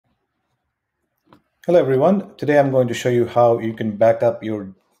Hello everyone. Today I'm going to show you how you can back up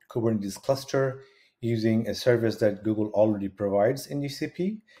your Kubernetes cluster using a service that Google already provides in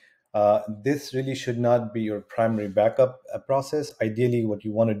GCP. This really should not be your primary backup process. Ideally, what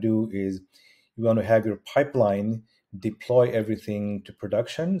you want to do is you want to have your pipeline deploy everything to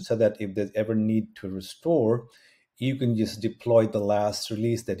production so that if there's ever need to restore, you can just deploy the last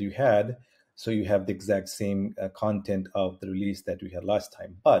release that you had so you have the exact same content of the release that you had last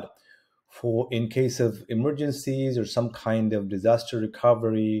time. But for in case of emergencies or some kind of disaster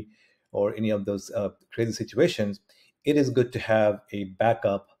recovery or any of those crazy situations, it is good to have a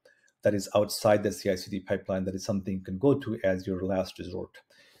backup that is outside the CI/CD pipeline. That is something you can go to as your last resort.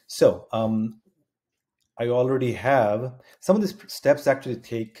 So I already have some of these steps actually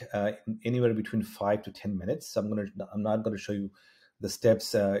take anywhere between 5 to 10 minutes. So I'm not going to show you the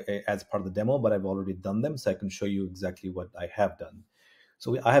steps as part of the demo, but I've already done them, so I can show you exactly what I have done.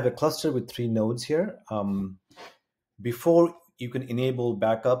 So I have a cluster with 3 nodes here. Before you can enable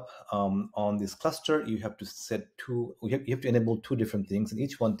backup on this cluster, you have to set you have to enable 2 different things, and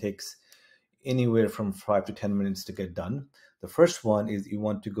each one takes anywhere from 5 to 10 minutes to get done. The first one is you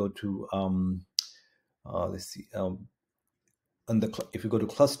want to go to let's see, if you go to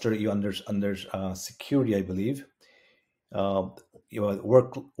cluster, you under security, I believe. Your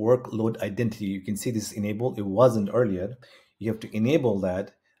workload identity. You can see this is enabled. It wasn't earlier. You have to enable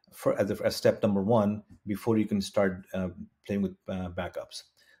that as step number 1 before you can start playing with backups.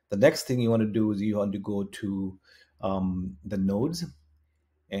 The next thing you want to do is you want to go to the nodes,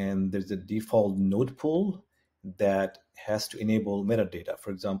 and there's a default node pool that has to enable metadata. For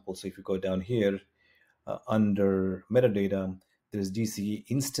example, so if you go down here under metadata, there's GCE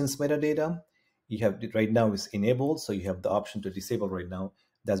instance metadata. You have right now is enabled, so you have the option to disable right now.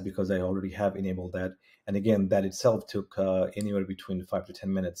 That's because I already have enabled that. And again, that itself took anywhere between 5 to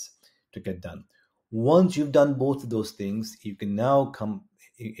 10 minutes to get done. Once you've done both of those things, you can now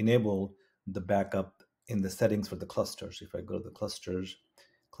enable the backup in the settings for the clusters. If I go to the cluster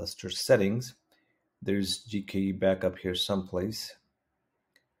settings, there's GKE Backup here someplace.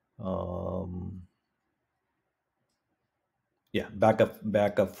 Yeah,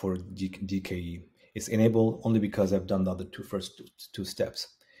 backup for GKE. It's enabled only because I've done the other first two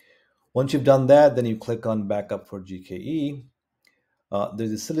steps. Once you've done that, then you click on backup for GKE.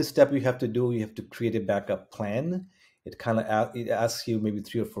 There's a silly step you have to do. You have to create a backup plan. It asks you maybe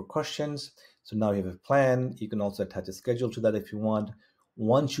 3 or 4 questions. So now you have a plan. You can also attach a schedule to that if you want.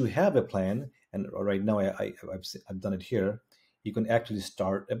 Once you have a plan, and right now I've done it here, you can actually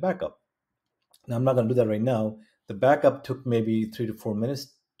start a backup. Now I'm not going to do that right now. The backup took maybe 3 to 4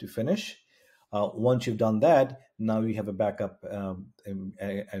 minutes to finish. Once you've done that, now you have a backup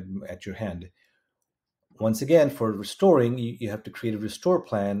at your hand. Once again, for restoring, you have to create a restore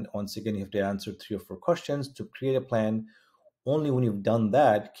plan. Once again, you have to answer 3 or 4 questions to create a plan. Only when you've done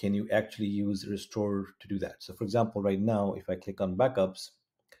that can you actually use restore to do that. So for example, right now, if I click on backups,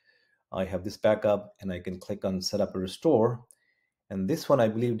 I have this backup and I can click on set up a restore. And this one, I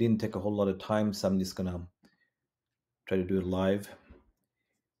believe, didn't take a whole lot of time. So I'm just going to try to do it live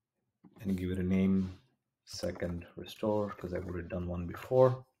and give it a name, second restore, because I've already done one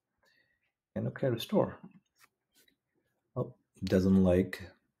before. And okay, restore. Oh, it doesn't like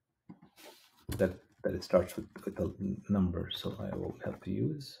that it starts with a number, so I will have to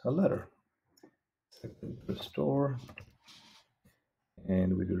use a letter. Second restore,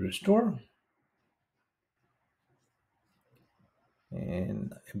 and we do restore.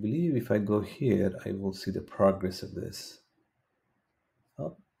 And I believe if I go here, I will see the progress of this.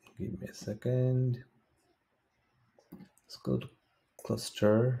 Oh, give me a second. Let's go to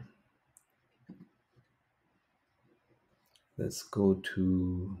cluster. Let's go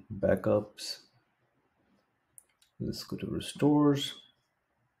to backups. Let's go to restores.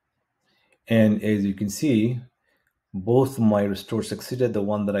 And as you can see, both my restores succeeded, the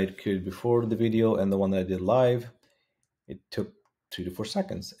one that I created before the video and the one that I did live. It took 3 to 4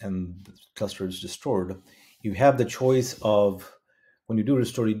 seconds and the cluster is restored. You have the choice of, when you do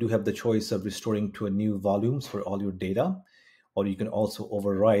restore, you do have the choice of restoring to a new volumes for all your data, or you can also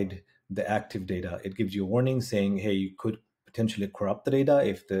override the active data. It gives you a warning saying, hey, you could potentially corrupt the data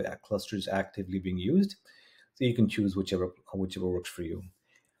if the cluster is actively being used. So you can choose whichever works for you.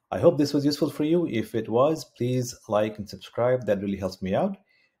 I hope this was useful for you. If it was, please like and subscribe. That really helps me out.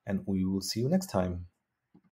 And we will see you next time.